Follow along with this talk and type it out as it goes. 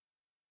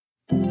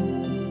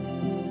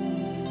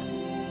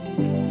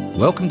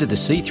Welcome to the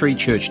C3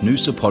 Church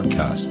Noosa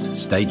podcast.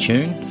 Stay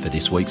tuned for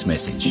this week's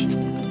message.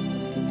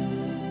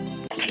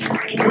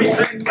 We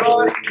thank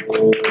God is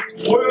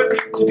worthy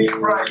to be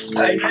praised.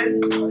 Amen.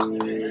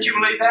 Do you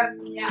believe that?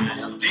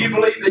 Yeah. Do you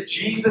believe that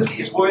Jesus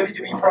is worthy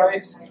to be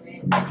praised?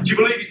 Do you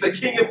believe He's the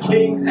King of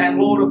Kings and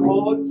Lord of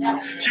Lords? Do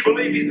you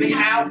believe He's the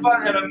Alpha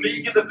and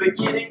Omega, the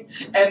beginning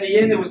and the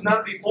end? There was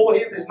none before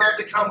Him. There's none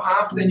to come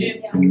after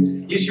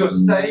Him. He's your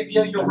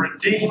Saviour, your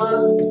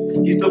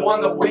Redeemer. He's the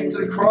one that went to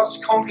the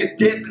cross, conquered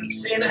death and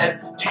sin. And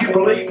do you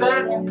believe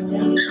that?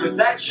 Because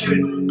that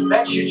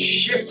should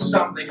shift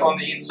something on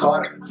the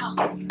inside of us.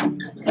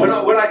 When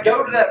I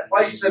go to that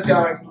place of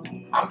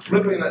going, I'm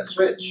flipping that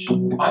switch.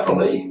 I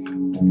believe.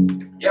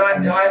 Yeah,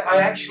 I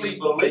actually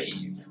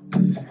believe.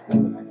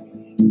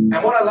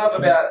 And what I love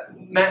about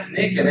Matt and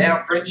Nick and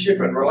our friendship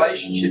and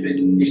relationship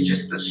is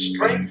just the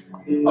strength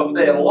of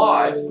their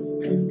life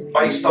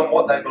based on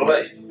what they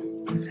believe.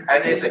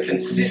 And there's a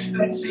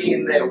consistency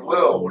in their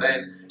world,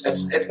 and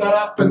it's not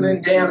up and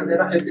then down, and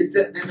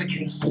there's a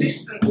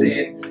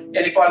consistency. And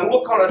if I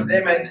look on at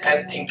them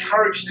and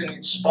encouraged and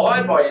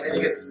inspired by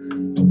anything,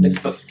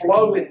 it's the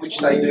flow in which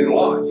they do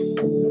life.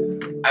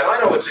 And I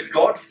know it's a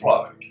God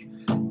flow.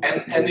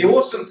 And the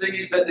awesome thing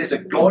is that there's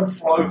a God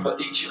flow for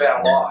each of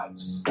our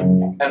lives.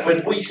 And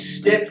when we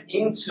step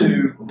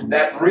into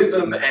that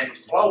rhythm and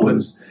flow,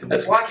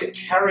 it's like it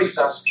carries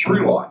us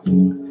through life.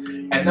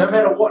 And no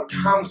matter what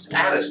comes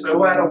at us, no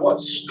matter what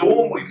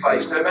storm we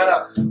face, no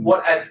matter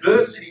what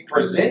adversity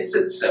presents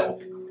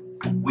itself,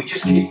 we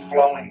just keep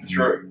flowing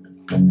through.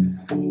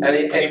 And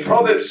in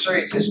Proverbs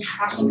 3 it says,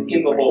 trust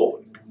in the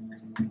Lord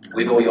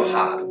with all your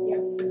heart.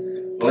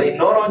 Lean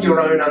not on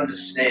your own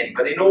understanding,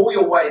 but in all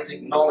your ways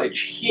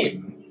acknowledge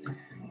Him,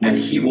 and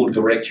He will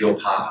direct your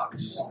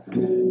paths.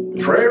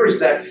 Prayer is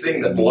that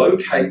thing that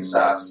locates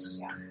us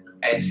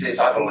and says,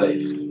 I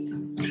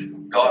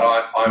believe.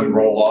 God, I'm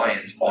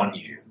reliant on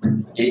you.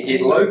 It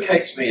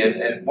locates me,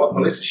 and what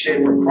Melissa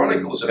shared from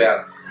Chronicles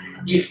about,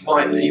 if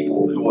my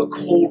people who are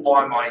called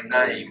by my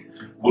name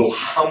will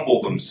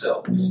humble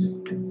themselves.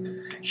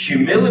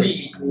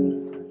 Humility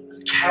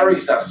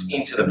carries us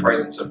into the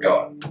presence of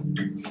God.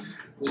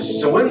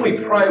 So when we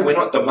pray, we're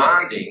not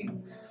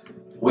demanding,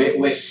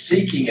 we're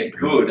seeking a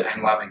good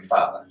and loving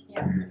Father.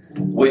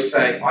 We're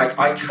saying,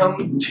 I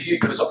come to you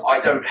because I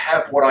don't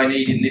have what I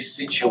need in this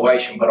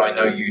situation, but I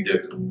know you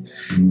do.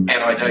 And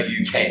I know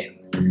you can.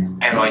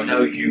 And I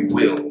know you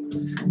will.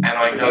 And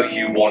I know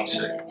you want to.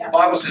 The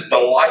Bible says,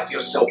 delight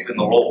yourself in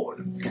the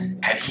Lord,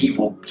 and He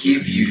will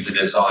give you the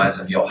desires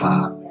of your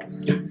heart.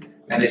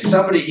 And there's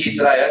somebody here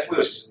today, as we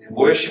were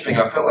worshipping,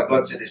 I felt like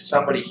God said, there's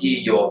somebody here,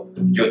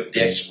 you're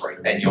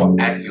desperate and you're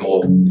at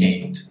your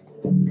end.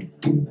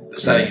 The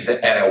saying is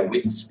at our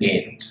wits'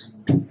 end.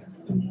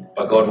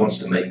 But God wants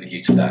to meet with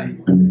you today.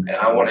 And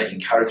I want to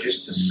encourage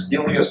us to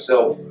still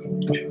yourself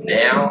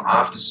now,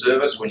 after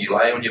service, when you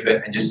lay on your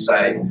bed, and just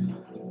say,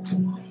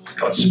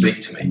 God, speak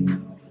to me.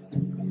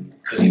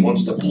 Because He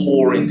wants to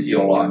pour into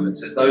your life. It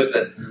says, those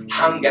that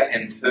hunger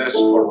and thirst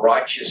for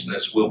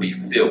righteousness will be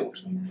filled.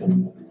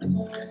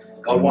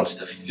 God wants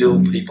to fill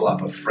people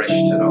up afresh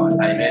tonight.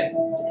 Amen.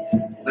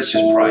 Let's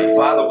just pray.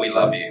 Father, we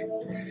love you.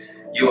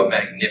 You are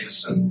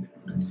magnificent.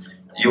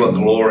 You are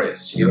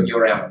glorious.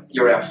 You're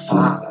our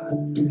Father.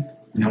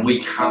 And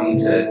we come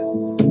to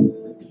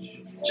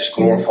just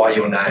glorify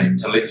your name,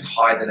 to lift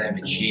high the name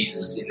of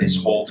Jesus in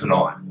this hall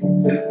tonight.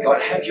 God,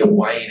 have your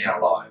way in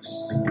our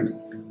lives.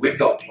 We've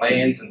got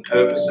plans and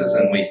purposes,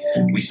 and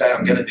we say,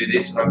 I'm going to do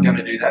this and I'm going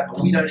to do that,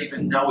 but we don't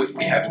even know if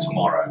we have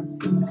tomorrow.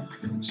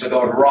 So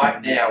God,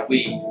 right now,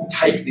 we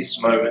take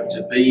this moment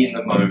to be in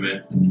the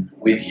moment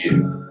with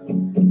you.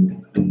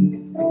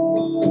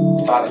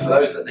 Father, for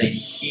those that need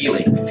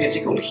healing,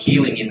 physical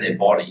healing in their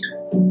body,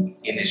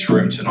 in this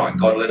room tonight,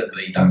 God, let it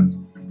be done.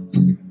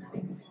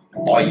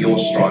 By your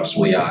stripes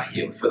we are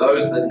healed. For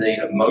those that need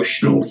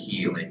emotional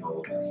healing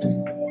or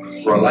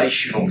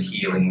relational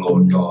healing,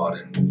 Lord God,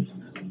 and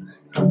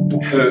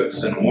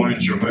hurts and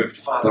wounds removed,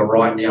 Father,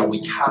 right now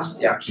we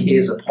cast our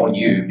cares upon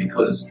you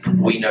because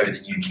we know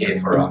that you care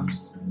for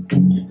us.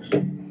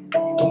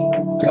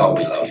 God,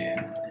 we love you.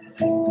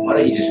 Why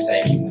don't you just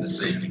thank Him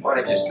this evening? Why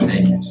don't you just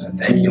thank Him? So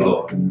thank you,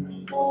 Lord.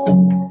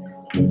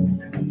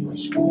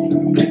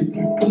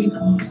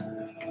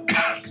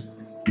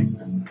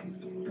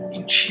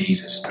 In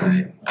Jesus'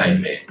 name,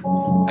 amen.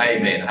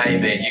 Amen.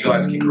 Amen. You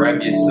guys can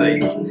grab your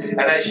seats.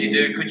 And as you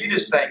do, could you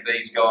just thank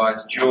these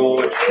guys,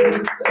 George,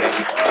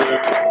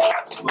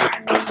 absolute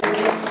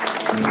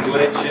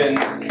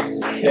legends,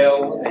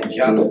 Kel and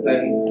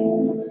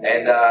Justin.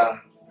 And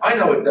I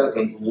know it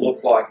doesn't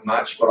look like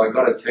much, but I've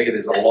got to tell you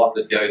there's a lot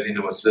that goes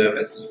into a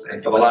service.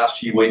 And for the last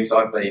few weeks,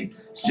 I've been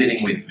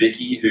sitting with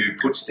Vicky, who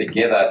puts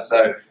together.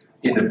 So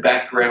in the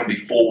background,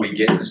 before we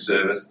get to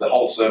service, the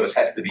whole service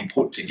has to be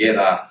put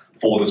together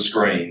for the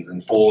screens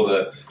and for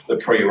the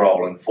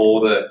pre-roll and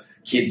for the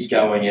kids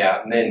going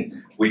out. And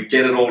then we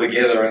get it all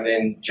together, and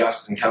then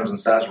Justin comes and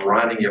starts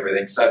running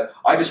everything. So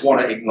I just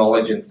want to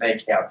acknowledge and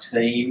thank our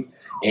team.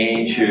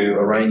 Ange, who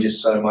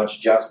arranges so much,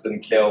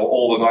 Justin, Kel,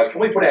 all the guys. Can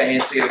we put our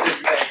hands together?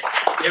 Just thank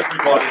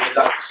everybody that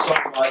does so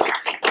much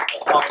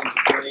behind the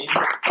scenes.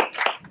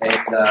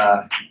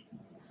 And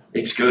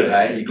it's good,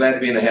 hey? You're glad to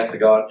be in the house of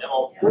God?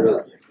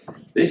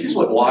 This is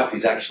what life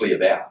is actually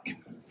about.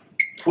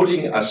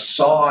 Putting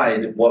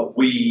aside what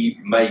we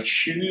may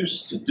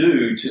choose to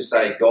do to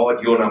say,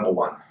 God, you're number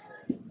one.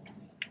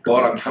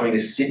 God, I'm coming to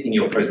sit in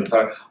your presence.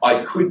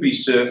 I could be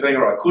surfing,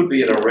 or I could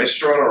be at a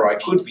restaurant, or I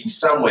could be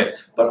somewhere,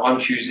 but I'm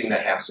choosing the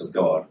house of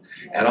God.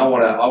 And I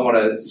want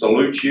to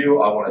salute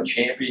you. I want to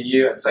champion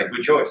you and say,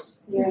 good choice.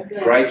 Yeah.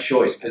 Great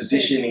choice,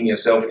 positioning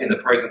yourself in the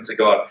presence of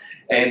God.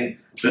 And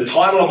the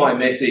title of my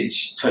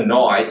message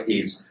tonight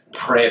is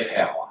Prayer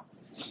Power.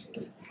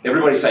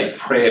 Everybody say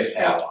prayer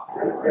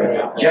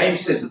power.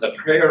 James says that the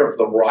prayer of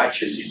the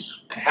righteous is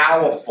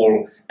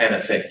powerful and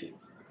effective.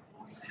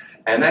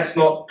 And that's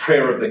not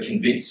prayer of the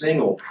convincing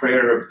or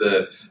prayer of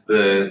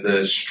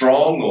the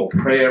strong or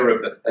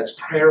that's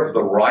prayer of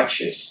the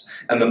righteous.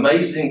 And the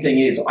amazing thing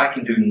is I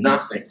can do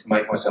nothing to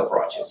make myself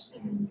righteous.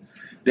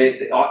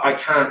 I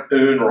can't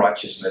earn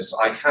righteousness.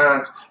 I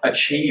can't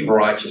achieve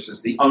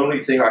righteousness. The only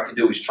thing I can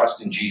do is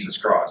trust in Jesus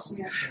Christ.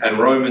 Yeah. And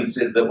Romans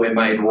says that we're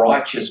made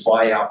righteous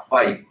by our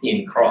faith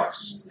in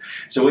Christ.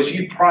 So as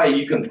you pray,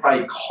 you can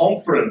pray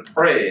confident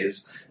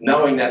prayers,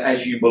 knowing that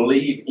as you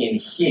believe in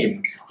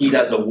Him, He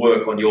does a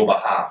work on your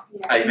behalf.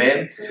 Yeah.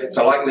 Amen? Yeah.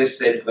 So like Les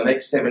said, for the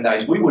next 7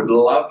 days, we would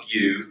love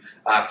you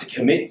to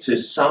commit to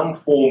some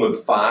form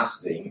of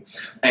fasting.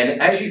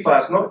 And as you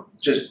fast, not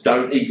just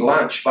don't eat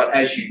lunch, but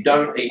as you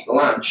don't eat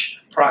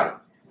lunch, pray.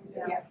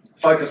 Yeah.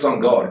 Focus on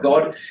God.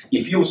 God,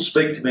 if you'll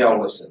speak to me,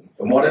 I'll listen.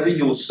 And whatever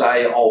you'll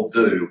say, I'll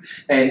do.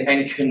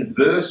 And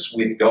converse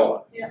with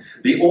God. Yeah.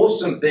 The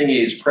awesome thing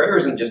is prayer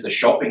isn't just a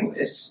shopping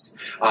list.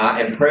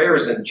 And prayer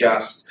isn't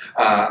just,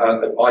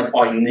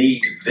 I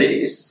need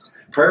this.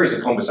 Prayer is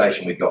a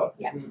conversation with God.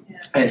 Yeah. Yeah.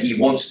 And He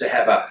wants to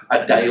have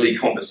a daily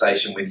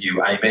conversation with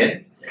you.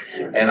 Amen?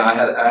 Yeah. And I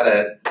had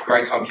a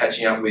great time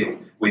catching up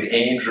with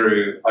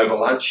Andrew over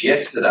lunch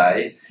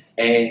yesterday.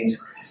 And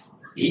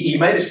he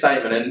made a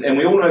statement, and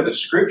we all know the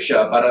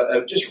scripture, but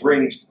it just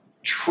rings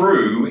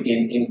true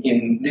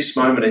in this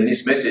moment, in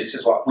this message. It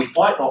says, well, we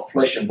fight not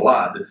flesh and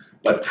blood,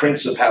 but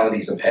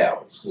principalities and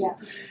powers. Yeah.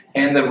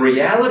 And the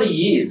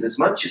reality is, as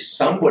much as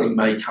somebody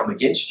may come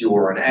against you,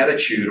 or an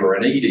attitude, or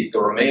an edict,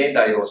 or a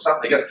mandate, or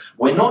something else,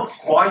 we're not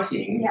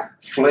fighting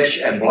flesh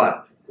and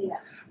blood. Yeah.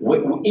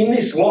 In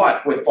this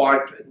life, we're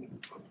fighting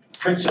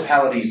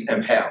principalities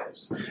and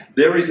powers.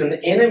 There is an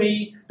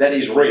enemy that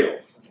is real,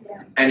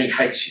 and he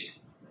hates you.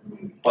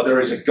 But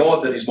there is a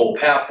God that is more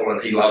powerful, and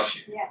He loves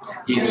you. Yeah.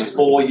 He is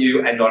for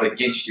you and not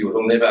against you.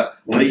 He'll never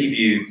leave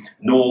you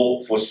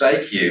nor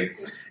forsake you.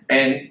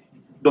 And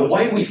the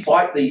way we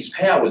fight these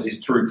powers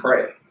is through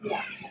prayer. Yeah.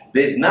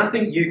 There's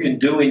nothing you can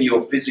do in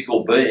your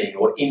physical being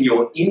or in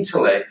your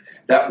intellect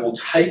that will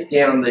take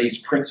down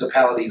these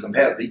principalities and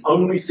powers. The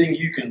only thing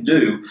you can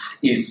do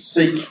is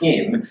seek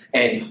Him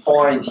and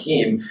find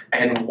Him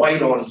and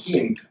wait on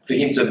Him for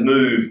Him to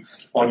move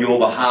on your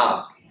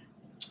behalf.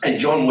 And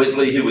John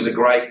Wesley, who was a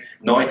great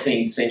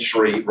 19th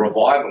century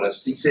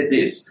revivalist, he said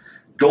this: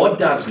 God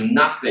does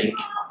nothing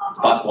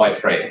but by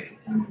prayer,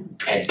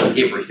 and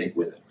everything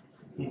with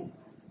it.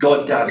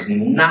 God does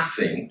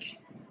nothing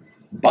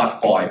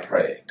but by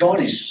prayer. God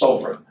is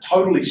sovereign,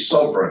 totally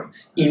sovereign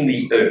in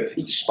the earth.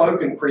 He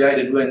spoke and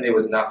created when there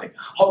was nothing.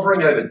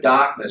 Hovering over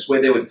darkness,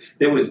 where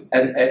there was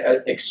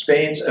an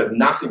expanse of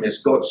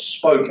nothingness, God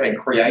spoke and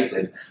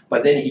created,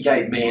 but then He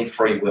gave man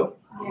free will.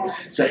 Yeah.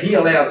 So He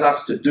allows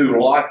us to do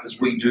life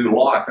as we do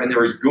life, and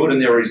there is good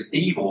and there is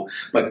evil,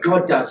 but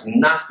God does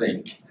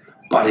nothing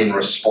but in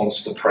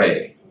response to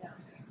prayer,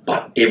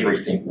 but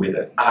everything with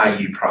it. Are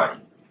you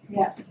praying?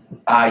 Yeah.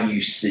 Are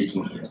you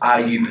seeking Him?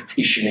 Are you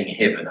petitioning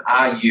heaven?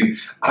 Are you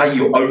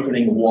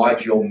opening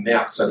wide your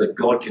mouth so that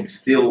God can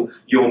fill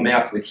your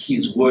mouth with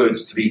His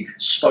words to be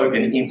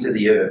spoken into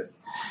the earth?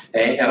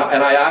 And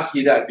I ask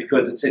you that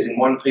because it says in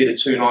 1 Peter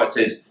 2:9, it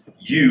says,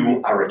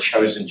 you are a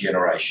chosen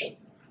generation,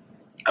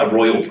 a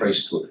royal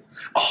priesthood,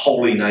 a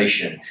holy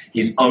nation,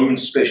 His own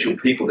special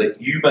people,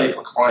 that you may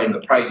proclaim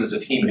the praises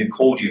of Him who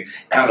called you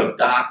out of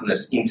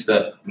darkness into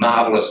the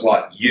marvellous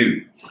light.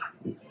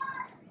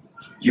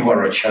 You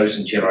are a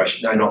chosen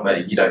generation. No, not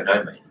me. You don't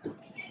know me.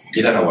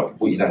 You don't know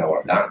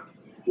what I've done.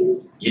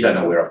 You don't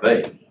know where I've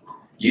been.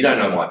 You don't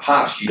know my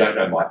past. You don't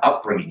know my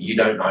upbringing. You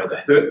don't know the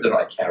hurt that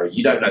I carry.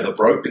 You don't know the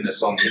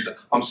brokenness on the inside.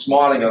 I'm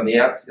smiling on the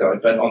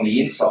outside, but on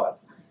the inside,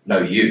 no,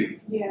 you.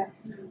 Yeah.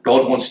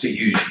 God wants to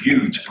use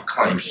you to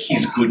proclaim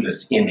His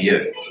goodness in the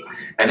earth.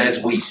 And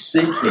as we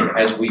seek Him,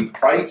 as we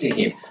pray to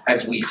Him,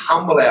 as we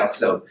humble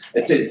ourselves,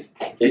 it says,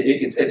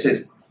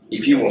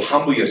 if you will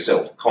humble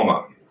yourself,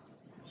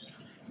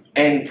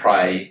 and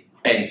pray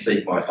and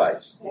seek my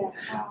face. Yeah.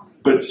 Wow.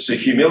 But so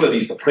humility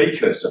is the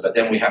precursor, but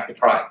then we have to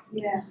pray.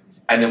 Yeah.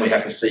 And then we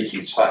have to seek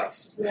His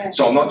face. Yeah.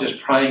 So I'm not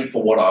just praying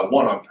for what I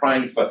want, I'm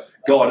praying for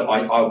God,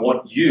 I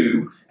want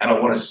you, and I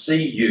want to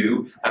see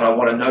you, and I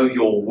want to know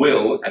your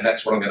will, and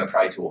that's what I'm going to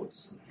pray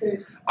towards.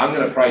 I'm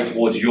going to pray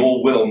towards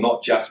your will,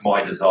 not just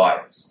my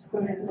desires.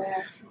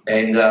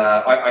 And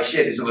I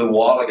shared this a little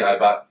while ago,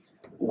 but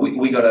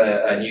we got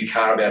a new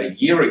car about a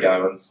year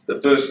ago, and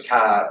the first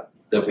car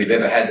that we've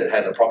ever had that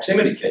has a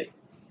proximity key.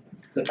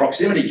 The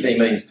proximity key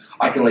means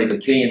I can leave the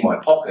key in my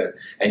pocket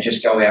and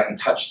just go out and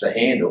touch the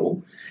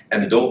handle,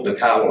 and the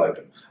car will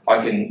open.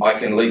 I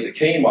can leave the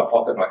key in my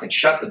pocket and I can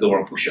shut the door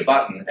and push a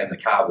button and the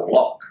car will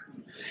lock.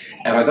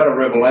 And I got a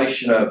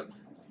revelation of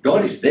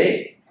God is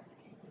there.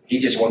 He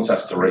just wants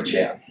us to reach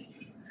out.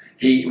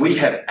 We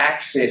have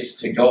access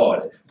to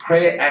God.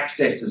 Prayer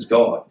accesses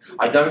God.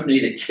 I don't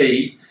need a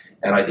key,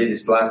 and I did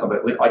this last time,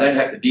 but I don't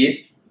have to bib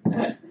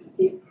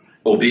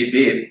or bib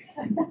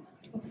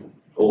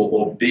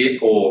or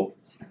bib or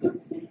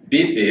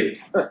bib.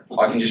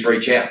 I can just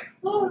reach out.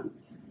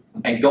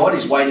 And God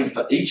is waiting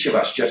for each of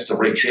us just to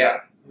reach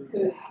out.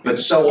 But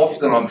so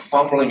often I'm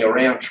fumbling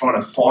around trying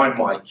to find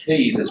my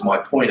keys as my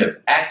point of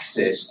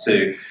access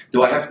to,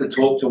 do I have to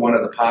talk to one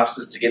of the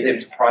pastors to get them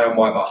to pray on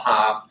my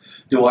behalf?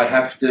 Do I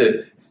have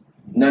to?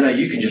 No,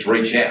 you can just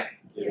reach out.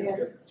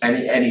 Yeah.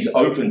 And he's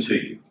open to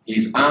you.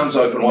 His arms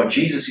open wide.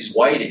 Jesus is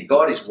waiting.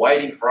 God is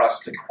waiting for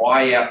us to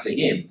cry out to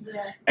him.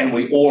 Yeah. And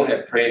we all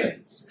have prayer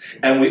needs.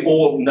 And we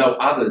all know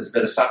others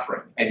that are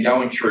suffering and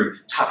going through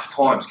tough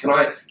times. Can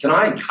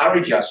I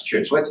encourage us,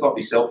 church? Let's not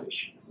be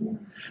selfish. Yeah.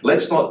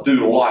 Let's not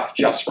do life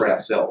just for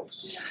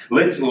ourselves.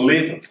 Let's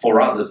live for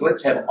others.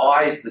 Let's have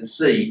eyes that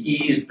see,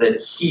 ears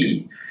that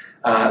hear.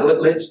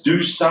 Let's do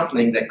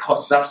something that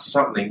costs us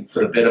something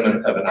for the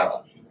betterment of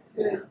another.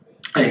 Yeah.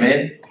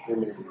 Amen.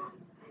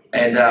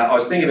 And I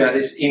was thinking about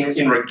this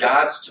in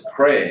regards to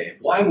prayer.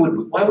 Why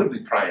would we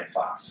pray and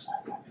fast?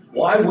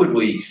 Why would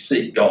we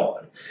seek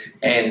God?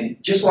 And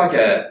just like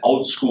an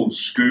old school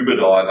scuba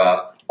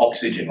diver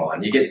oxygen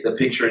line, you get the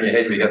picture in your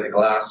head where you got the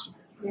glass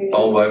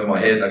bulb over my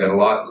head, and I've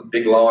got a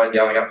big line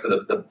going up to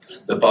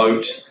the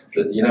boat,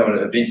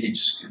 a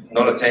vintage,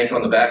 not a tank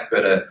on the back,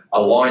 but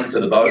a line to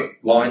the boat,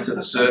 line to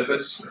the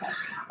surface.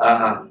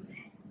 Our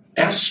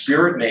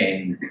spirit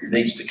man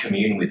needs to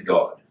commune with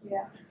God.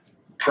 Yeah.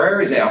 Prayer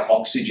is our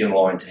oxygen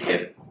line to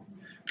heaven.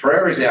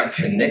 Prayer is our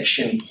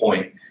connection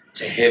point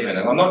to heaven.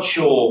 And I'm not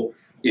sure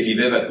if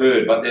you've ever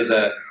heard, but there's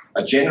a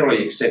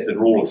generally accepted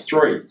rule of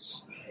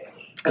threes.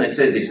 And it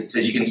says this, it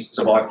says you can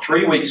survive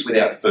 3 weeks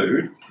without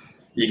food,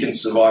 you can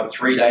survive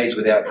 3 days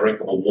without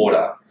drinkable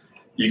water.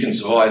 You can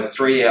survive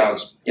 3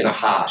 hours in a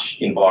harsh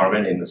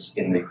environment in the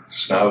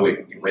snow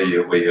where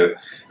you're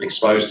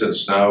exposed to the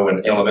snow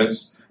and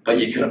elements, but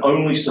you can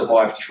only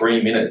survive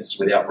 3 minutes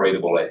without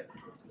breathable air.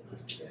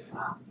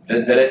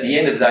 That at the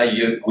end of the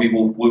day, we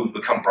will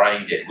become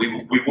brain dead.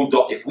 We will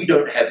die. If we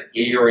don't have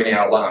air in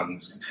our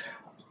lungs,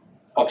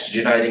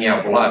 oxygenating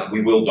our blood,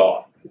 we will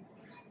die.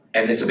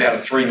 And it's about a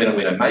 3-minute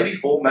window, maybe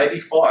 4, maybe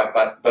 5,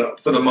 but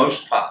for the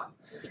most part,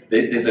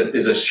 there's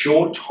a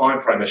short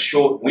time frame, a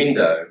short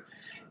window,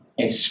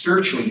 and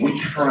spiritually we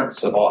can't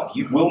survive.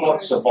 You will not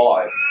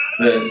survive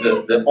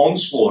the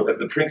onslaught of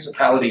the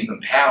principalities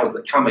and powers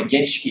that come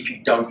against you if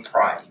you don't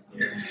pray.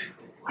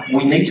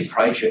 We need to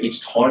pray, church. It's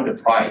time to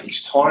pray.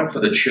 It's time for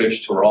the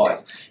church to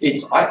rise.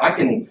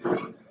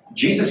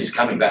 Jesus is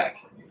coming back.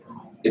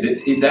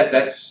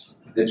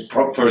 That's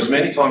for as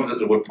many times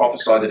that it would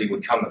prophesy that he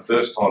would come the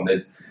first time,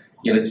 there's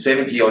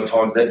 70 odd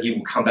times that he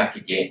will come back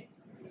again.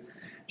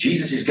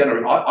 Jesus is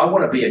I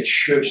want to be a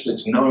church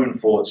that's known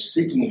for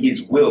seeking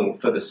his will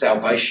for the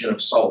salvation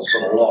of souls, for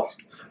the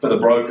lost, for the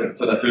broken,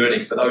 for the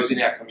hurting, for those in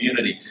our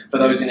community, for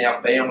those in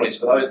our families,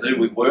 for those that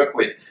we work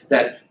with,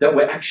 that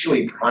we're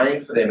actually praying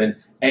for them.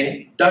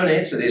 And don't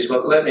answer this,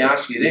 but let me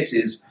ask you this,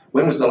 is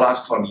when was the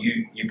last time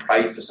you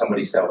prayed for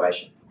somebody's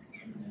salvation?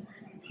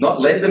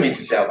 Not led them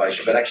into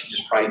salvation, but actually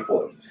just prayed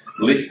for them.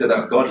 Lifted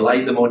up. God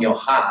laid them on your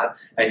heart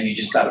and you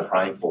just started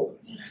praying for them.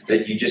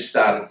 That you just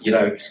started,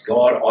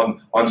 God,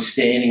 I'm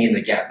standing in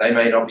the gap. They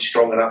may not be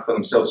strong enough for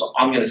themselves, so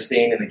I'm going to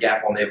stand in the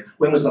gap on them.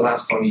 When was the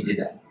last time you did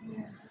that?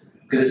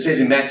 Because it says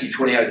in Matthew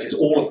 28, it says,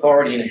 all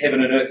authority in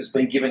heaven and earth has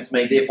been given to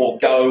me, therefore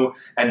go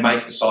and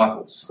make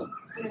disciples.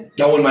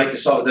 Go and make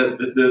disciples.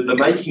 The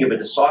making of a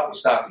disciple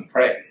starts in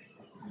prayer.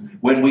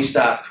 When we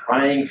start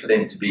praying for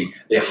them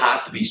their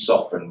heart to be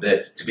softened,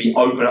 to be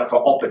open up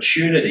for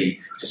opportunity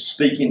to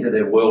speak into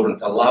their world and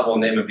to love on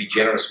them and be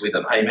generous with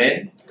them.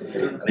 Amen?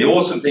 And the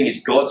awesome thing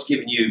is God's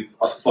given you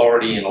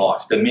authority in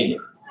life,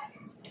 dominion.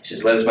 He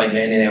says, let us make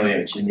man in our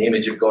image. In the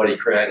image of God, he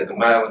created them,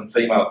 male and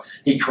female.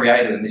 He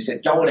created them. He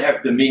said, go and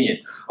have dominion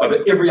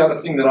over every other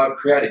thing that I've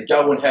created.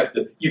 Go and have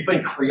you've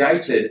been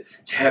created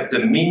to have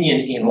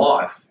dominion in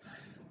life.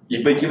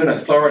 You've been given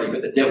authority,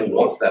 but the devil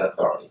wants that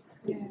authority.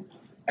 Yeah.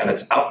 And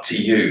it's up to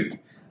you.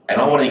 And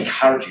I want to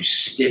encourage you,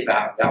 step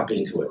up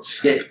into it.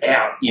 Step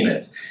out in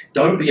it.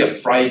 Don't be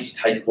afraid to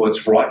take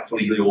what's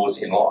rightfully yours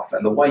in life.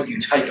 And the way you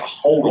take a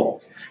hold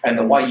of and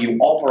the way you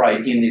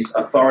operate in this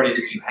authority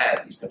that you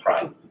have is to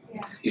pray,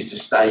 is to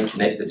stay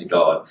connected to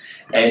God.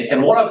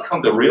 And what I've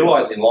come to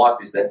realise in life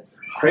is that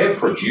prayer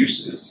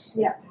produces,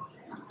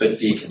 but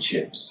fear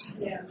consumes.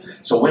 Yeah.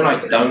 So when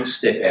I don't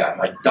step out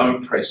and I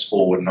don't press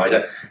forward and I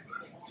don't...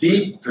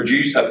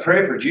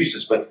 prayer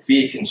produces, but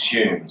fear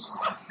consumes.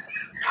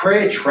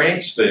 Prayer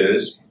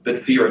transfers, but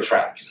fear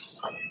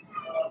attracts.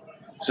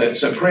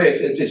 So prayer, it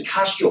says,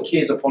 cast your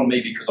cares upon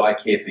me because I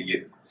care for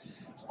you.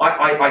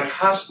 I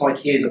cast my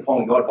cares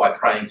upon God by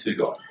praying to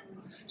God.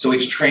 So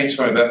it's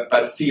transferring,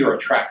 but fear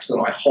attracts,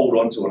 and I hold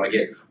on to it, and I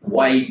get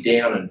weighed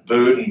down and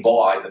burdened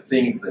by the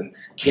things and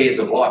cares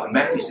of life. And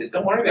Matthew says,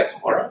 don't worry about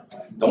tomorrow.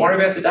 Don't worry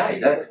about today.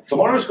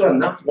 Tomorrow's got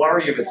enough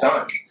worry of its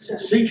own.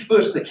 Seek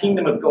first the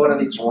kingdom of God and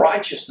its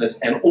righteousness,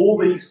 and all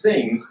these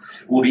things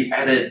will be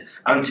added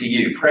unto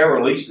you. Prayer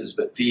releases,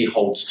 but fear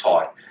holds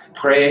tight.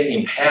 Prayer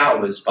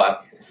empowers,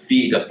 but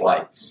fear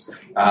deflates.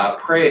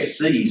 Prayer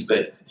sees,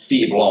 but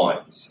fear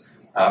blinds.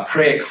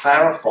 Prayer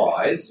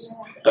clarifies,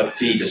 but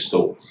fear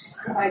distorts.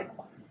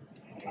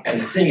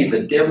 And the thing is,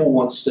 the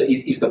devil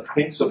is the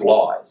prince of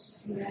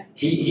lies.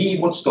 He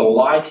wants to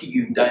lie to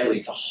you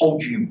daily, to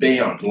hold you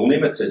bound,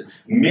 limited,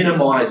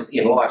 minimized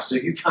in life, so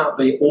you can't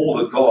be all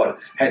that God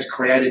has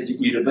created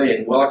you to be.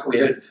 And like we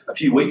heard a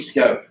few weeks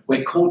ago,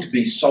 we're called to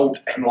be salt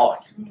and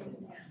light.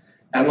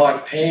 And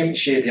like Pam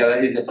shared the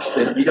other day, is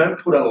that you don't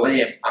put a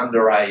lamp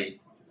under a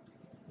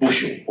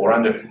bushel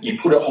you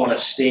put it on a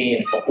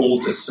stand for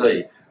all to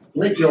see.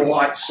 Let your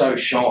light so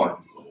shine.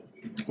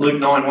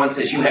 Luke 9:1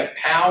 says, you have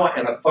power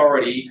and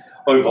authority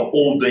over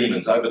all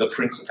demons, over the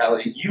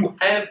principality. You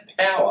have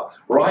power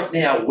right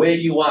now where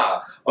you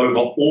are over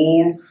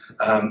all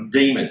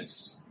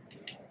demons.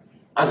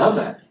 I love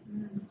that.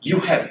 You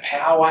have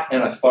power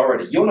and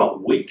authority. You're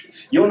not weak.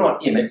 You're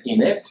not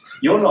inept.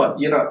 You're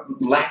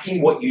not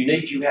lacking what you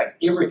need. You have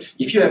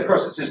if you have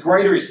Christ, it says,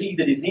 greater is he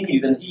that is in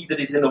you than he that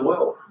is in the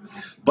world.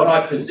 But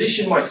I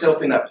position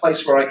myself in that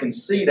place where I can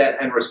see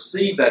that and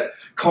receive that,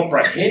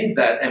 comprehend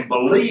that, and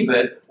believe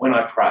it when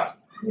I pray.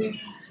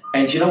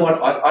 And you know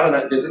what? I don't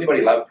know. Does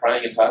anybody love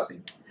praying and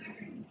fasting?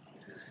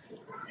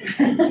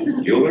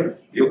 Bueller?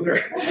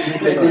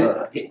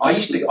 I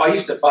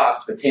used to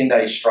fast for 10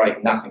 days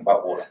straight, nothing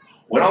but water.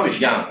 When I was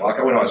young,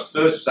 like when I was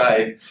first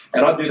saved,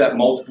 and I'd do that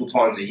multiple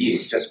times a year,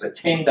 just for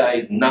 10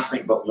 days,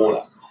 nothing but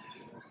water.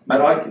 Mate,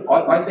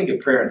 I think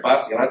of prayer and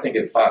fasting, and I think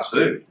of fast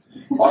food.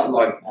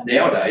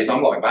 Nowadays,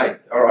 I'm like, mate,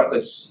 all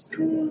right,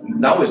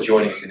 Noah's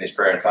joining us in this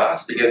prayer and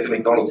fast. He goes to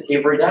McDonald's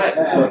every day.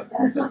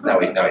 No,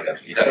 he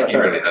doesn't. He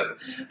really doesn't.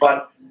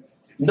 But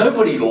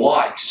nobody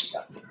likes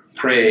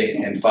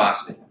prayer and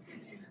fasting.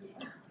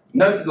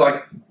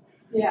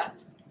 Yeah.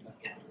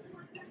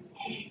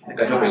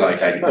 They help me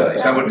locate today.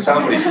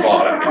 Somebody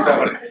smiled at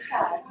me.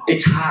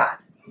 It's hard,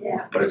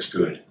 but it's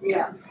good.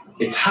 Yeah.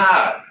 It's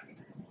hard,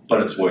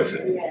 but it's worth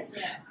it. Yes.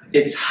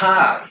 It's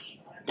hard,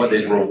 but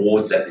there's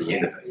rewards at the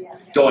end of it.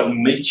 God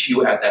meets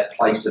you at that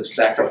place of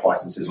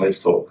sacrifice and says, let's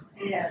talk.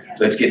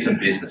 Let's get some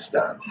business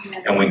done.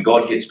 And when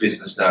God gets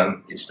business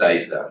done, it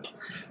stays done.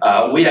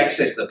 We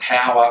access the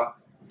power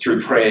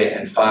through prayer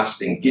and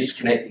fasting,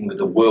 disconnecting with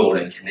the world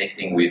and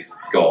connecting with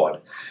God.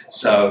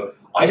 So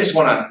I just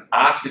want to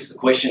ask us the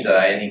question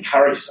today and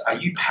encourage us, are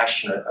you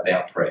passionate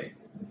about prayer?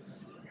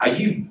 Are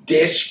you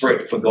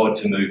desperate for God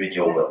to move in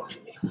your world?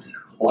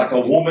 Like a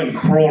woman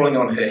crawling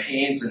on her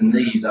hands and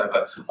knees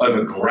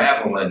over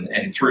gravel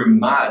and through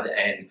mud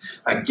and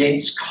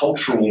against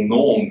cultural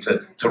norm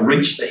to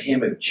reach the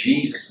hem of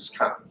Jesus'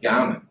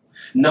 garment.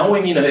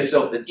 Knowing in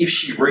herself that if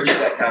she reached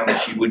that garment,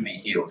 she would be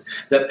healed.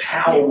 That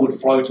power would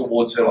flow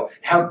towards her life.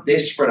 How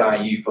desperate are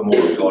you for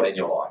more of God in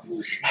your life?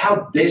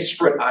 How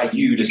desperate are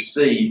you to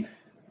see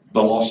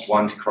the lost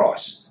one to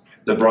Christ,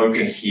 the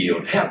broken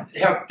healed?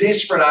 How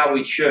desperate are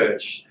we,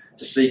 church,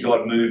 to see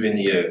God move in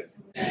the earth?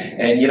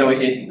 And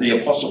the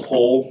Apostle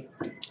Paul,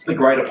 the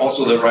great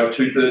apostle that wrote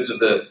 2/3 of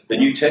the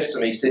New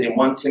Testament, he said in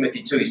 1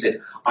 Timothy 2, he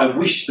said, I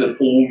wish that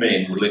all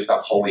men would lift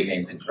up holy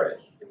hands in prayer.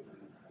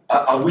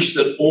 I wish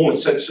that all,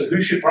 so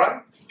who should pray?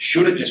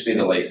 Should it just be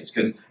the leaders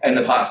and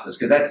the pastors?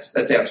 Because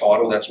that's our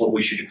title, that's what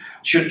we should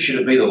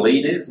it be the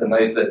leaders and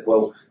those that,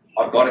 well,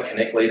 I've got to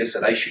connect leaders, so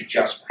they should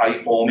just pray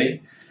for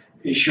me?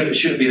 Should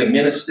it be the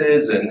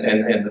ministers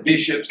and the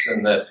bishops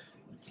and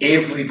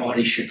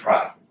everybody should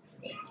pray.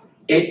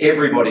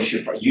 Everybody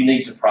should pray. You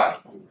need to pray.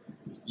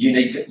 You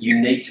need to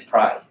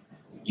pray.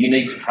 You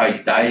need to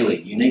pray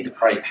daily. You need to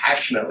pray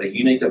passionately.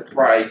 You need to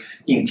pray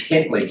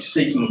intently,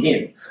 seeking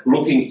Him,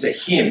 looking to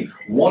Him,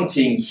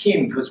 wanting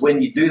Him. Because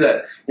when you do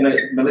that,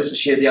 Melissa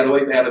shared the other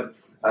week out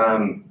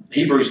of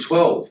Hebrews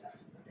 12.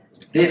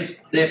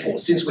 Therefore,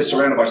 since we're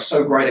surrounded by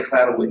so great a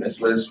cloud of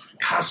witnesses, let us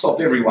cast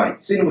off every weight,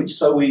 sin which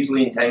so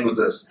easily entangles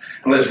us,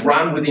 and let us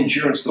run with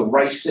endurance the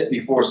race set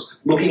before us,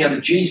 looking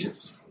unto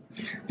Jesus,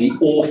 the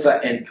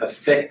author and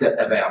perfecter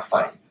of our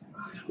faith.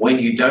 When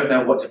you don't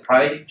know what to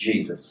pray,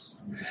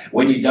 Jesus.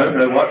 When you don't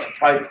know what to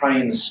pray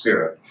in the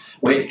Spirit,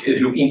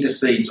 who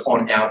intercedes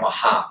on our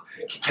behalf.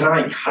 Can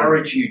I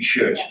encourage you,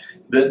 church,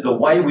 that the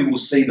way we will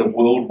see the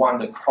world won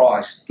to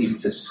Christ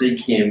is to seek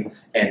Him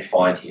and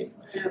find Him,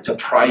 to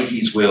pray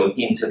His will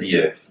into the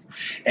earth.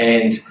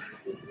 And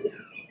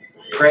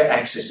prayer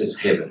accesses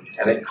heaven,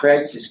 and it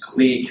creates this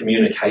clear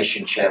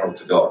communication channel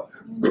to God.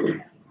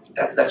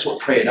 That's what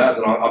prayer does,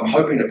 and I'm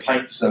hoping to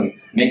paint some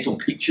mental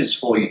pictures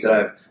for you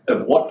today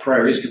of what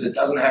prayer is, because it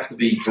doesn't have to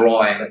be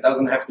dry, and it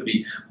doesn't have to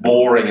be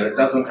boring, and it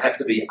doesn't have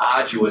to be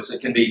arduous.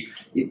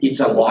 It's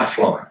a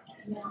lifeline.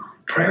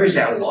 Prayer is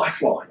our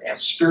lifeline. our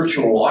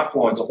spiritual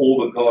lifeline to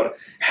all that God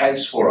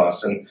has for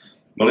us. And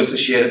Melissa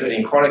shared it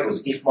in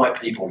Chronicles, if my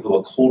people who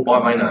are called by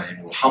my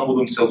name will humble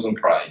themselves and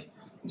pray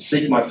and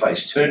seek my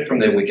face, turn from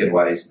their wicked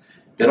ways,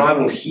 then I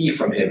will hear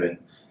from heaven,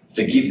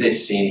 forgive their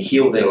sin,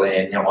 heal their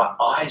land. Now my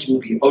eyes will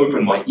be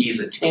open, my ears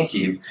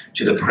attentive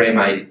to the prayer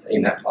made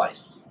in that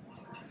place.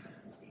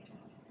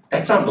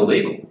 That's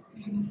unbelievable.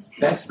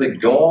 That's the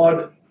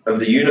God of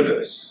the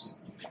universe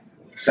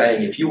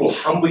saying, if you will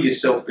humble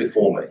yourself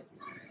before me,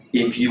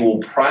 if you will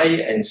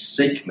pray and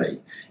seek me,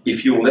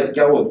 if you will let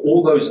go of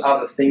all those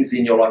other things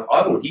in your life,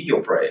 I will hear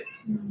your prayer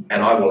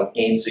and I will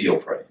answer your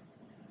prayer.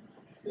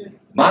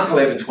 Mark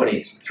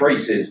 11:23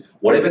 says,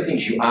 whatever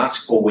things you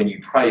ask for when you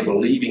pray,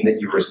 believing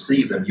that you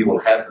receive them, you will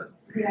have them.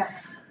 Yeah.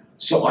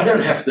 So I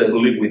don't have to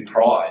live with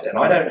pride and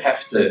I don't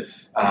have to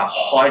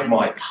hide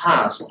my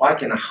past. I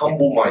can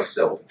humble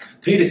myself.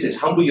 Peter says,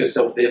 humble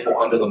yourself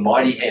therefore under the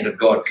mighty hand of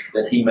God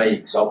that he may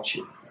exalt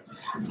you.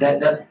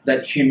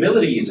 That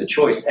humility is a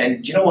choice.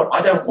 And do you know what?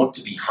 I don't want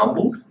to be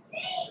humbled.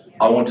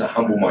 I want to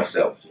humble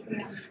myself.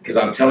 Because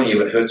I'm telling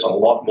you, it hurts a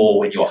lot more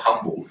when you're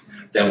humbled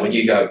than when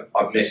you go,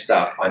 I've messed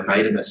up, I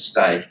made a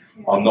mistake,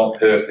 I'm not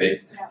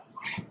perfect,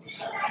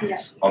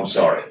 I'm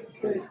sorry.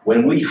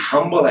 When we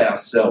humble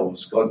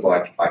ourselves, God's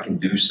like, I can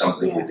do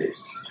something with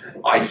this.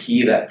 I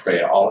hear that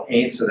prayer, I'll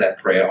answer that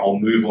prayer, I'll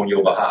move on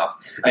your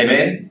behalf.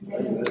 Amen?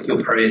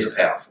 Your prayers are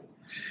powerful.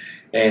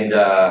 And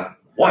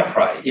why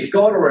pray? If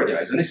God already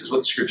knows, and this is what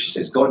the scripture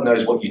says, God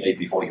knows what you need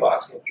before you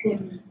ask it.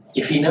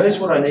 If he knows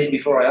what I need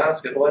before I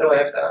ask it, why do I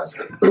have to ask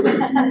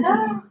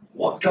it?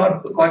 What,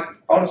 God, like,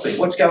 honestly,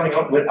 what's going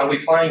on? Are we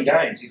playing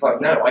games? He's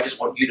like, no, I just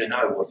want you to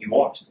know what you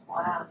want.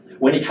 Wow.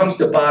 When he comes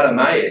to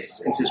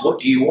Bartimaeus and says, what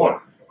do you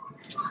want?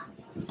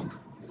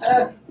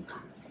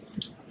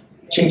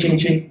 Ching, ching,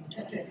 ching.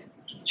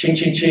 Ching,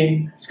 ching,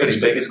 ching. He's got his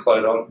beggar's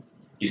clothes on.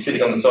 He's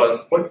sitting on the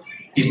side. What?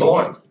 He's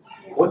blind.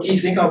 What do you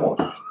think I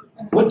want?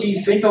 What do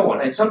you think I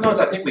want? And sometimes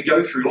I think we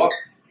go through life,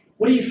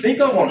 what do you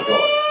think I want,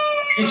 God?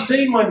 You've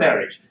seen my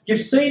marriage.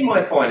 You've seen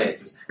my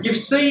finances. You've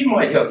seen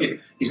my health.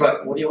 He's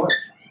like, what do you want?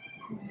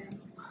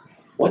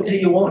 What do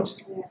you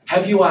want?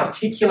 Have you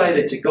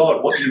articulated to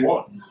God what you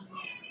want?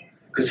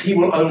 Because he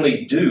will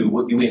only do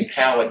what you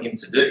empower him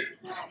to do.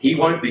 He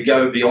won't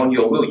go beyond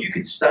your will. You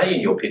could stay in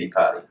your pity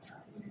party.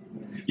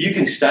 You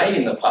can stay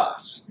in the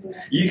past.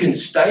 You can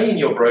stay in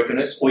your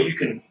brokenness, or you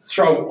can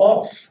throw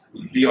off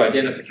the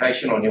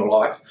identification on your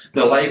life,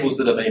 the labels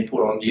that have been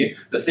put on you,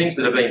 the things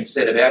that have been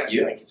said about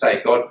you, and can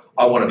say, God,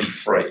 I want to be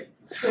free.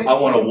 I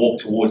want to walk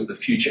towards the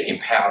future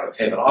empowered of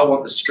heaven. I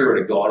want the Spirit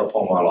of God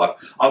upon my life.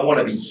 I want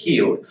to be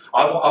healed.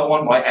 I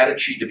want my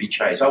attitude to be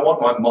changed. I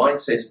want my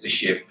mindsets to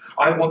shift.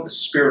 I want the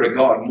Spirit of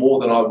God more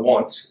than I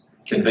want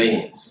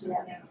convenience.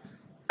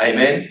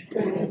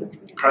 Amen?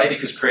 Pray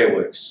because prayer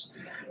works.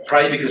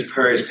 Pray because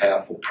prayer is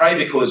powerful.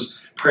 Pray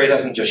because prayer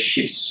doesn't just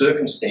shift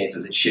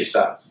circumstances, it shifts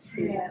us.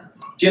 Yeah.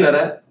 Do you know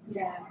that?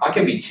 Yeah. I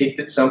can be ticked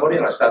at somebody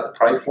and I start to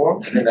pray for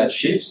them and then that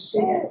shifts.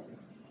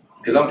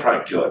 Because I'm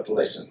praying, God,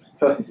 bless them.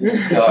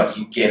 God,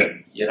 you get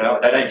them. You know,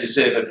 they don't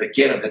deserve it, but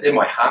get them. But then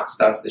my heart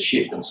starts to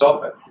shift and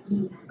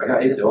soften. I go,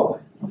 either do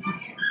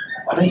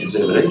I. I don't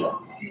deserve it either.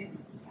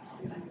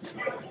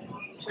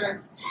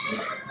 Sure.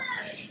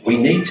 We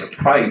need to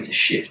pray to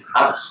shift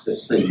us to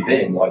see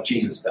them like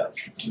Jesus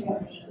does.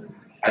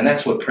 And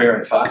that's what prayer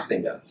and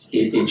fasting does.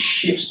 It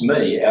shifts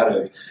me out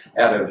of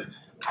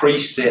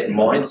preset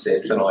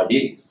mindsets and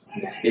ideas,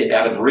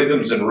 out of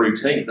rhythms and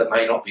routines that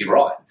may not be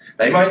right.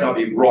 They may not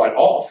be right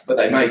off, but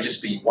they may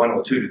just be 1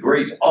 or 2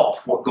 degrees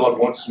off what God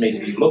wants me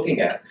to be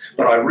looking at.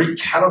 But I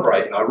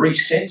recalibrate and I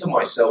recenter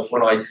myself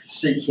when I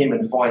seek him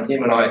and find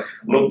him and I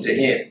look to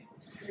him.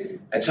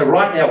 And so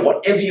right now,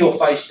 whatever you're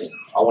facing,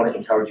 I want to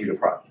encourage you to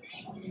pray.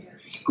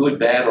 Good,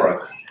 bad, or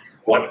ugly.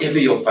 Whatever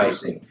you're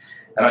facing.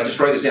 And I just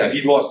wrote this down. If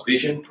you've lost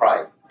vision,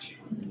 pray.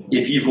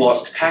 If you've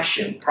lost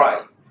passion, pray.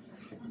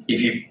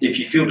 If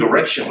you feel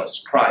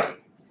directionless, pray.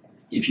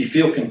 If you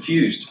feel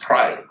confused,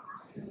 pray.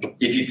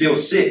 If you feel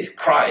sick,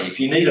 pray. If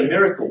you need a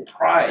miracle,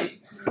 pray.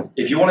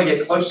 If you want to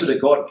get closer to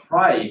God,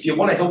 pray. If you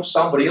want to help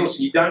somebody else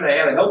and you don't know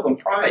how to help them,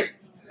 pray.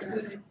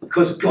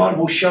 Because God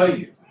will show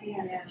you.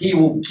 He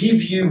will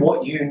give you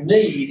what you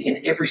need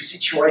in every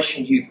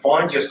situation you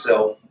find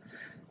yourself.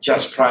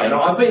 Just pray. And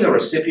I've been the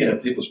recipient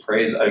of people's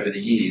prayers over the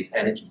years,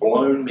 and it's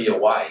blown me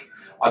away.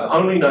 I've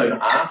only known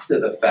after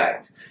the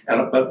fact,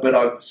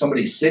 but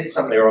somebody said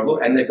something, or I've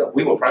looked, and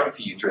we were praying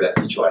for you through that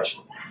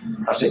situation.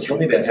 I said, tell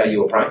me about how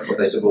you were praying for it.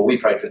 They said, well, we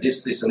prayed for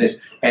this, this, and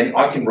this. And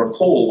I can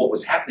recall what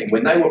was happening.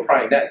 When they were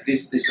praying that,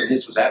 this, and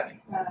this was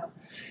happening.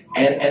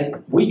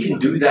 And we can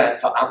do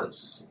that for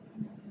others.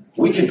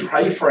 We can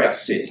pray for our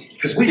city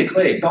because we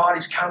declare God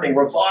is coming,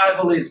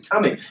 revival is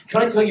coming.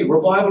 Can I tell you,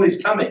 revival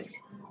is coming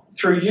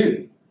through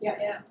you,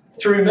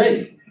 through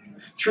me,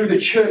 through the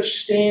church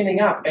standing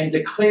up and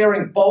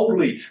declaring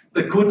boldly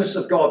the goodness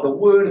of God, the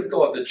word of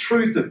God, the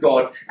truth of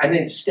God, and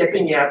then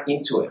stepping out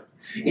into it.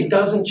 It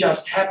doesn't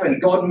just happen.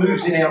 God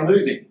moves in our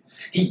moving.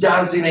 He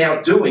does in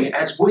our doing.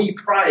 As we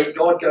pray,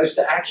 God goes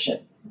to action.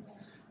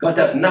 God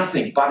does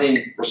nothing but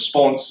in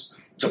response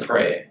to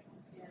prayer.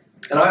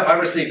 And I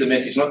received a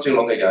message not too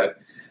long ago.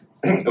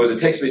 It was a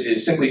text message. It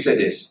simply said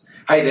this: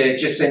 "Hey there,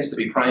 just sensed to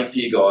be praying for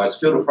you guys.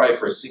 Feel to pray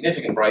for a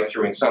significant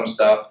breakthrough in some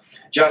stuff.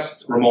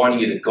 Just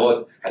reminding you that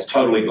God has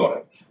totally got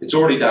it. It's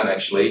already done,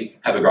 actually.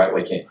 Have a great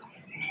weekend."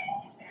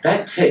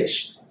 That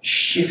text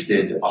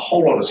shifted a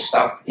whole lot of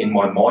stuff in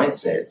my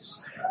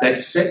mindsets that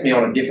set me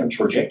on a different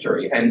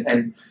trajectory.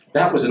 And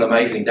that was an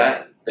amazing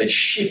day that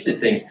shifted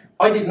things.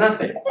 I did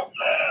nothing,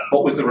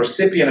 but was the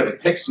recipient of a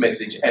text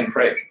message and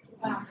prayer.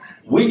 Wow.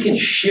 We can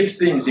shift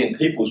things in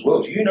people's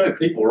worlds. You know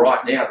people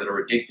right now that are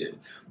addicted,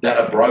 that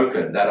are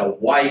broken, that are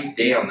weighed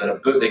down,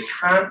 they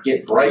can't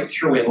get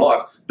breakthrough in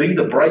life. Be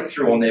the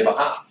breakthrough on their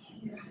behalf.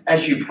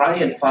 As you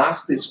pray and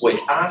fast this week,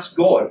 ask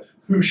God,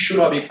 who should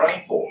I be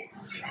praying for?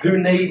 Who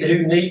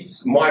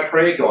needs my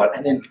prayer, God?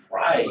 And then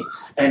pray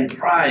and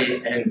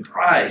pray and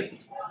pray.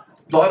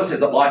 The Bible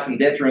says that life and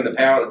death are in the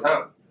power of the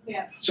tongue.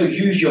 Yeah. So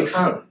use your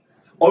tongue.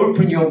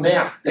 Open your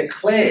mouth.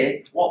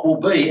 Declare what will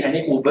be, and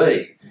it will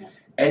be. Yeah.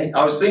 And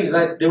I was thinking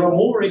that there are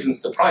more reasons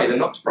to pray than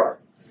not to pray.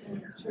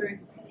 That's true.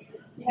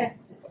 Yeah.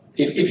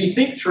 If you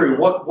think through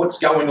what's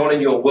going on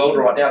in your world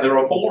right now, there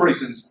are more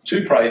reasons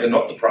to pray than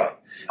not to pray.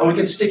 And we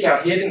can stick our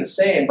head in the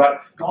sand,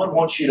 but God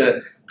wants you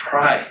to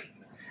pray.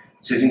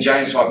 It says in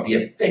James 5, the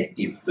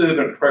effective,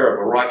 fervent prayer of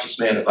a righteous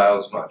man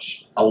avails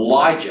much.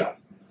 Elijah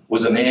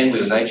was a man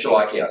with a nature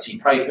like ours. He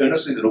prayed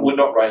earnestly that it would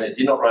not rain. It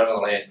did not rain on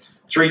the land.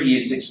 3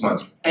 years, 6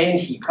 months. And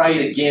he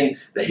prayed again.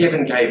 The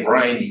heaven gave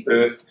rain. The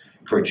earth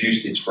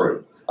produced its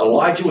fruit.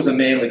 Elijah was a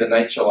man with a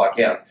nature like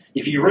ours.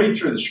 If you read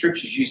through the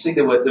scriptures, you see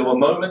there were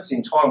moments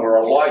in time where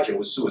Elijah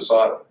was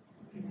suicidal.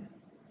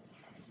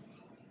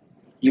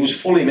 He was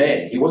fully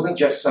man. He wasn't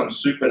just some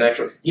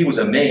supernatural. He was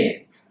a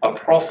man, a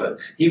prophet.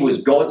 He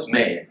was God's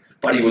man,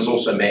 but he was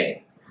also man.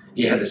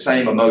 He had the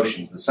same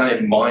emotions, the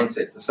same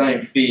mindsets, the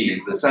same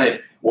fears, the same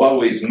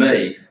woe is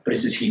me. But it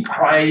says he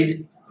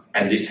prayed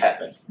and this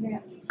happened. Yeah.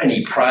 And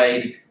he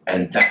prayed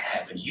and that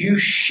happened. You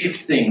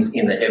shift things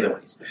in the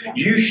heavenlies. Yeah.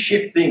 You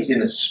shift things in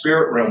the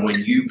spirit realm when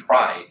you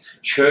pray.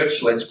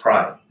 Church, let's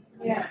pray.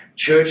 Yeah.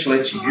 Church,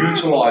 let's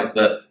utilize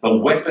the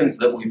weapons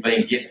that we've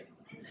been given.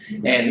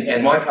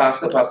 And my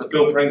pastor, Pastor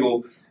Phil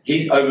Pringle,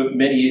 he over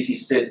many years he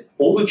said,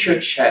 all the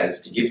church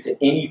has to give to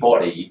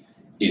anybody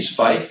is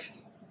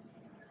faith,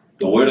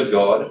 the Word of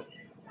God,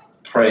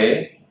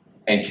 prayer,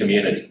 and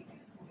community.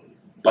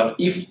 But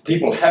if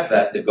people have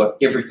that, they've got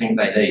everything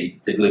they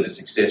need to live a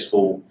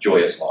successful,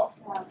 joyous life.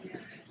 Wow, yeah.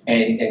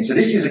 And so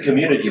this is a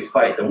community of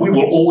faith, and we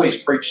will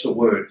always preach the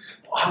Word.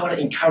 I want to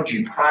encourage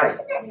you, pray.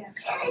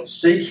 Yeah.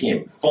 Seek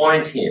Him,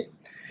 find Him.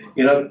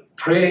 You know,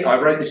 prayer,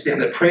 I wrote this down,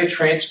 that prayer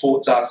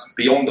transports us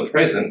beyond the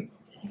present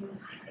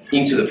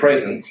into the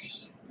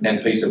presence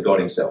and peace of God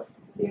Himself.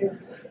 Yeah.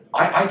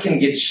 I can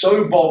get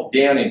so bogged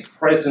down in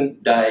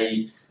present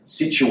day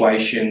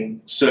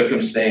situation,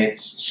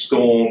 circumstance,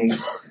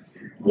 storms,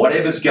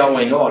 whatever's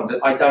going on, that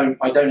I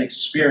don't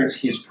experience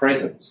His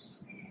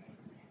presence.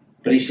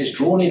 But He says,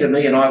 draw near to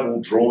me and I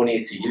will draw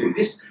near to you.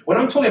 When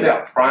I'm talking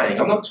about praying,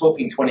 I'm not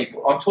talking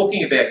 24, I'm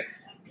talking about,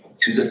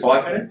 is it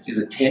 5 minutes? Is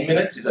it 10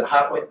 minutes? Is it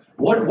halfway?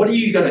 What are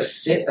you going to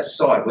set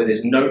aside where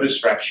there's no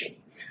distraction,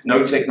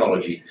 no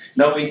technology,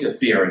 no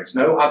interference,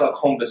 no other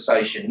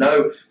conversation,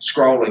 no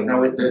scrolling,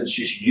 no, it's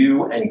just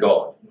you and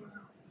God?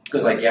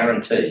 Because I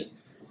guarantee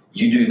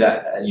you do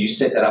that and you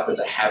set that up as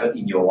a habit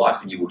in your life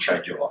and you will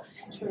change your life.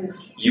 True.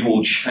 You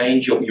will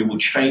change your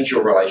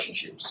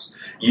relationships.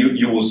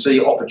 You will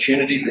see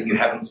opportunities that you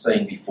haven't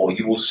seen before.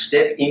 You will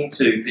step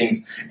into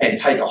things and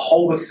take a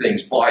hold of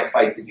things by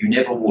faith that you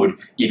never would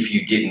if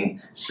you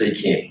didn't seek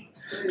Him.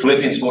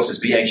 Philippians 4 says,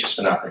 be anxious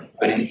for nothing,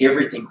 but in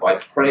everything by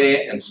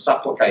prayer and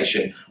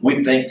supplication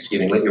with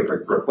thanksgiving, let your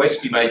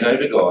requests be made known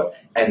to God,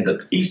 and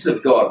the peace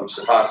of God, which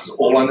surpasses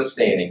all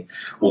understanding,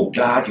 will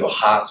guard your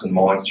hearts and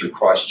minds through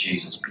Christ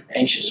Jesus. Be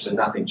anxious for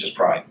nothing, just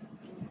pray.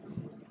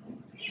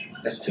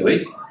 That's too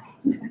easy.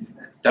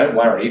 Don't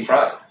worry,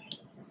 pray.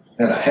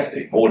 No, it has to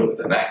be more to it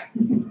than that.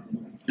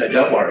 No,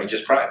 don't worry,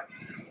 just pray.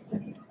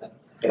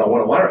 But I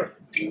want to worry.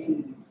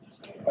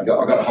 I've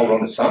got to hold on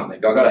to something.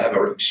 I've got to have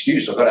an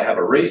excuse. I've got to have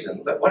a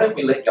reason. But why don't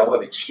we let go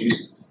of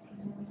excuses?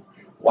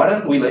 Why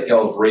don't we let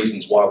go of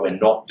reasons why we're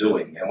not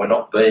doing and we're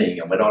not being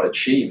and we're not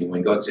achieving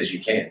when God says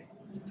you can?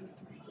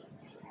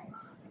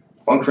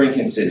 1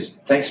 Corinthians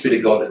says, thanks be to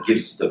God that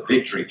gives us the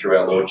victory through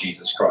our Lord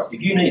Jesus Christ.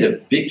 If you need a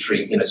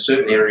victory in a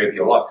certain area of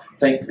your life,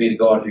 thanks be to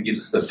God who gives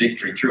us the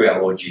victory through our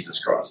Lord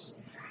Jesus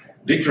Christ.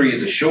 Victory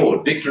is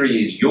assured.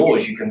 Victory is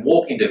yours. You can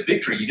walk into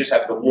victory. You just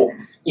have to walk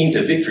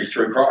into victory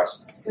through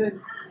Christ. Good.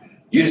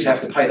 You just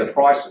have to pay the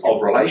price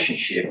of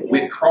relationship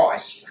with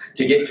Christ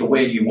to get to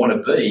where you want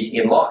to be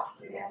in life.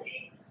 Yeah.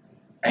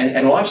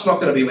 And life's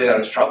not going to be without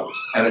its troubles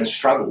and its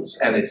struggles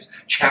and its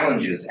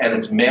challenges and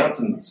its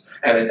mountains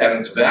and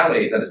its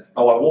valleys. And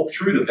though I walk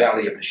through the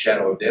valley of the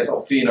shadow of death, I'll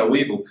fear no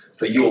evil,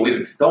 for you are with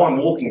me. Though I'm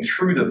walking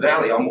through the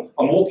valley, I'm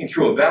walking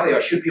through a valley, I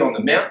should be on the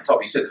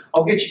mountaintop. He said,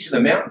 I'll get you to the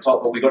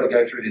mountaintop, but we've got to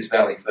go through this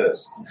valley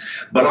first.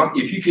 But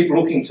if you keep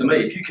looking to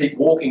me, if you keep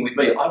walking with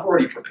me, I've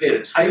already prepared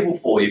a table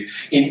for you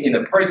in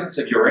the presence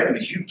of your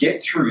enemies. You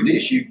get through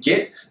this. You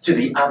get to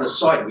the other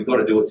side. We've got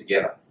to do it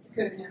together.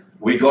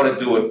 We've got to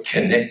do it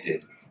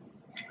connected.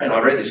 And I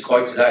read this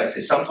quote today. It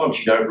says, sometimes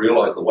you don't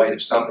realise the weight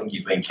of something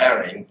you've been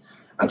carrying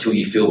until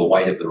you feel the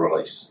weight of the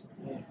release.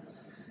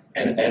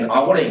 And I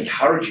want to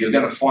encourage you, you're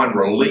going to find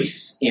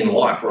release in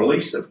life,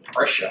 release of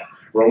pressure,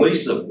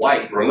 release of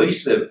weight,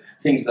 release of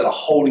things that are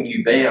holding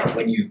you down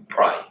when you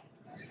pray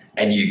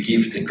and you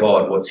give to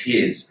God what's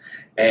His.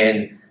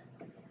 And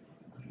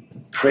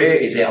prayer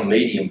is our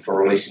medium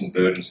for releasing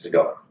burdens to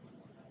God.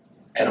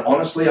 And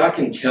honestly, I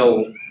can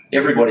tell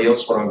everybody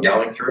else what I'm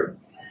going through,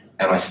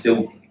 and I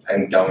still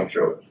am going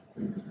through it.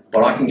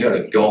 But I can go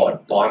to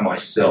God by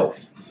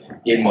myself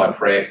in my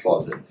prayer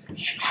closet,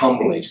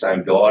 humbly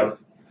saying, God,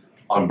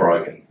 I'm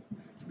broken.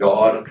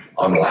 God,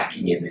 I'm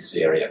lacking in this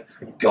area.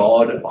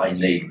 God, I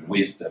need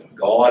wisdom.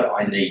 God,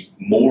 I need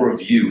more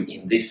of you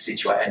in this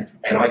situation.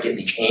 And I get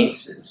the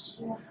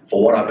answers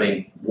for what I've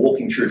been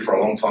walking through for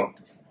a long time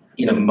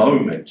in a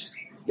moment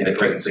in the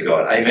presence of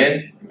God.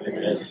 Amen?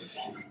 Amen.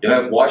 You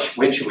know,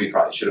 when should we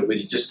pray? Should it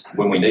be just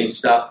when we need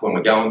stuff, when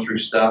we're going through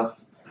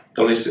stuff?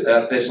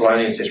 The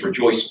Thessalonians says,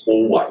 rejoice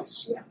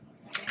always.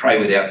 Pray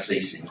without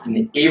ceasing.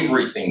 In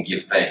everything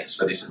give thanks,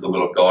 for this is the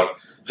will of God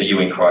for you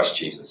in Christ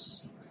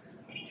Jesus.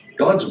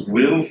 God's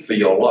will for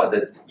your life,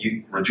 that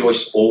you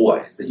rejoice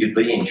always, that you'd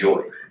be in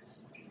joy.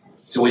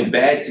 So in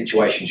bad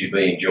situations, you'd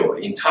be in joy.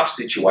 In tough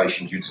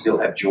situations, you'd still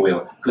have joy.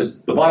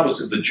 Because the Bible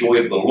says the joy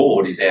of the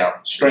Lord is our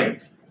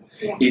strength.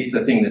 Yeah. It's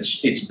the thing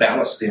it's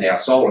ballast in our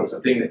soul. It's the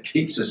thing that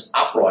keeps us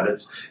upright.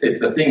 It's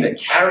the thing that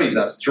carries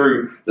us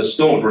through the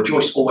storm.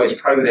 Rejoice always,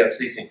 pray without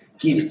ceasing.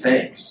 Give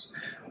thanks.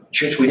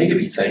 Church, we need to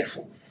be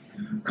thankful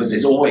because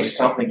there's always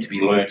something to be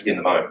learnt in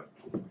the moment.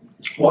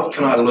 What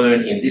can I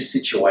learn in this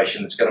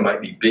situation that's going to make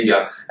me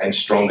bigger and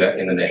stronger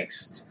in the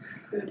next?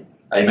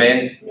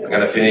 Amen? I'm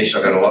going to finish.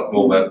 I've got a lot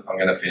more, but I'm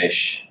going to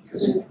finish.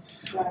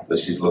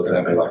 Lucy's looking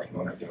at me like,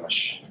 oh my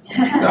gosh.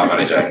 No, I'm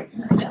only joking.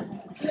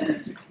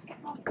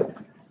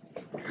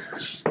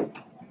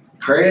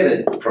 Prayer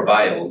that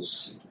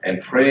prevails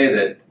and prayer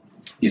that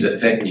is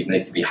effective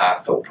needs to be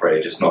heartfelt prayer,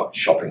 just not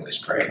shopping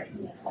list prayer,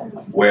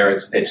 where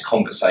it's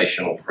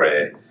conversational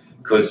prayer,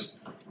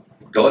 because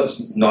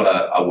God's not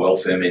a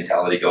welfare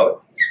mentality God.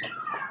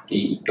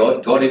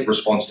 God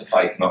responds to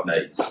faith, not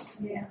needs.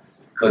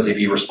 Because if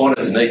He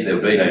responded to needs, there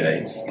would be no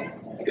needs,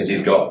 because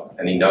He's God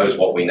and He knows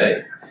what we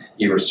need.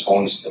 He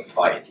responds to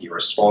faith. He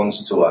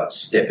responds to a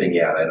stepping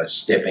out and a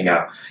stepping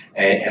up.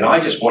 And I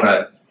just want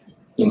to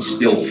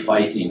instill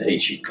faith in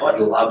each of you. God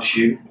loves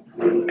you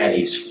and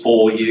He's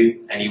for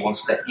you and He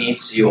wants to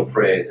answer your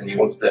prayers and He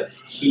wants to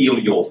heal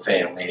your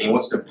family and He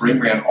wants to bring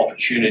around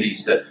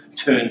opportunities to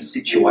turn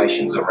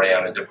situations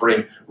around and to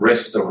bring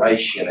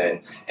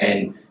restoration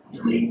and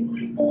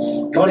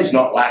God is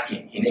not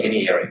lacking in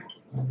any area.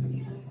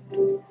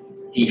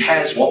 He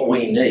has what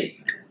we need.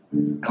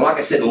 And like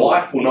I said,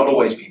 life will not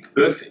always be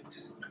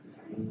perfect,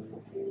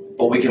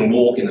 but we can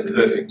walk in the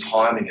perfect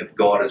timing of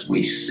God as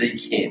we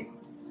seek Him,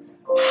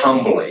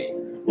 humbly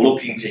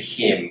looking to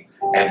Him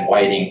and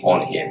waiting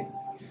on Him.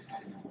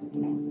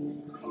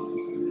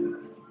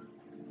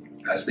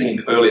 I was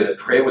thinking earlier that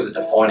prayer was a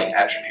defining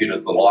attribute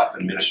of the life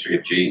and ministry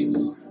of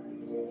Jesus.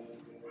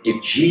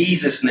 If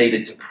Jesus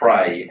needed to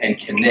pray and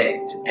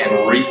connect and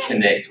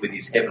reconnect with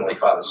His Heavenly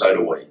Father, so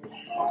do we.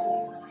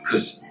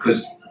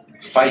 Because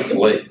faith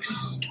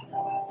leaks.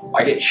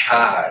 I get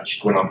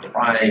charged when I'm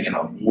praying and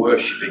I'm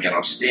worshipping and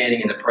I'm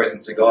standing in the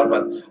presence of God,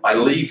 but I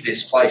leave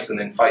this place and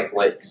then faith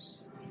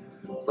leaks.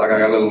 It's like I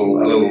got a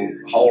little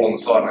hole on the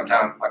side and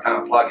I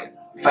can't plug it.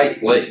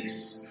 Faith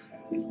leaks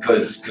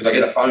because I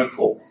get a phone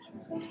call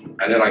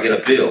and then I get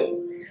a bill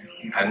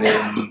and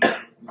then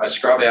I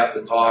scrub out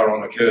the tyre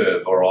on the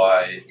curb, or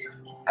I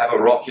have a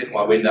rock hit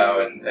my window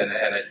and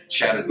it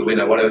shatters the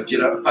window, whatever. You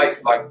know, faith,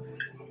 like,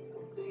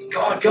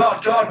 God,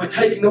 we're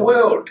taking the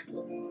world.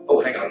 Oh,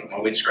 hang on, my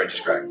windscreen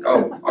just cracked.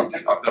 Oh, I've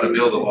got a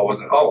bill that I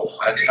wasn't. Oh,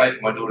 I had to pay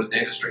for my daughter's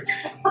dentistry.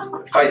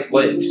 Faith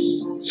leaks.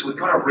 So we've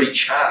got to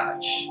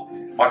recharge.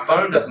 My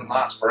phone doesn't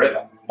last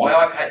forever. My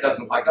iPad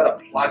doesn't. I've got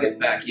to plug it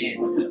back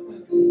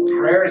in.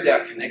 Prayer is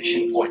our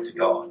connection point to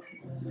God.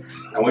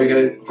 And we're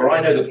going to, for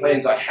I know the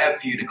plans I have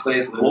for you,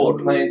 declares the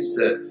Lord, plans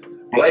to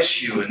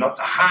bless you and not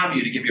to harm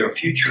you, to give you a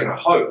future and a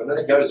hope. And then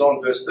it goes on,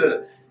 verse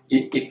 30.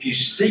 If you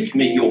seek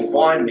me, you'll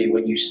find me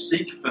when you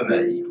seek for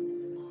me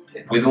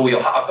with all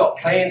your heart. I've got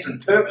plans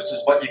and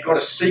purposes, but you've got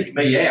to seek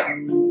me out.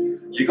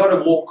 You've got to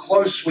walk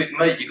close with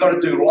me. You've got to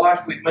do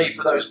life with me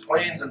for those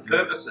plans and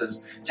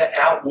purposes to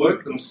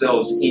outwork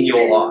themselves in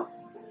your life.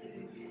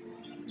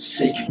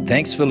 Seek.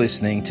 Thanks for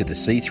listening to the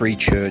C3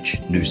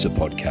 Church Noosa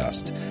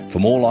podcast. For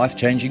more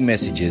life-changing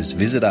messages,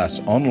 visit us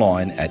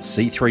online at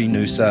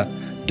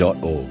c3noosa.com.au.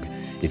 c3churchnoosa.org.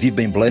 If you've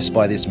been blessed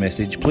by this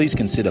message, please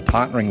consider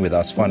partnering with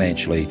us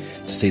financially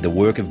to see the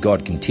work of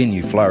God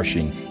continue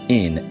flourishing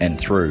in and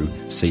through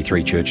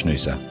C3 Church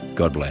Noosa.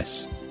 God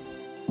bless.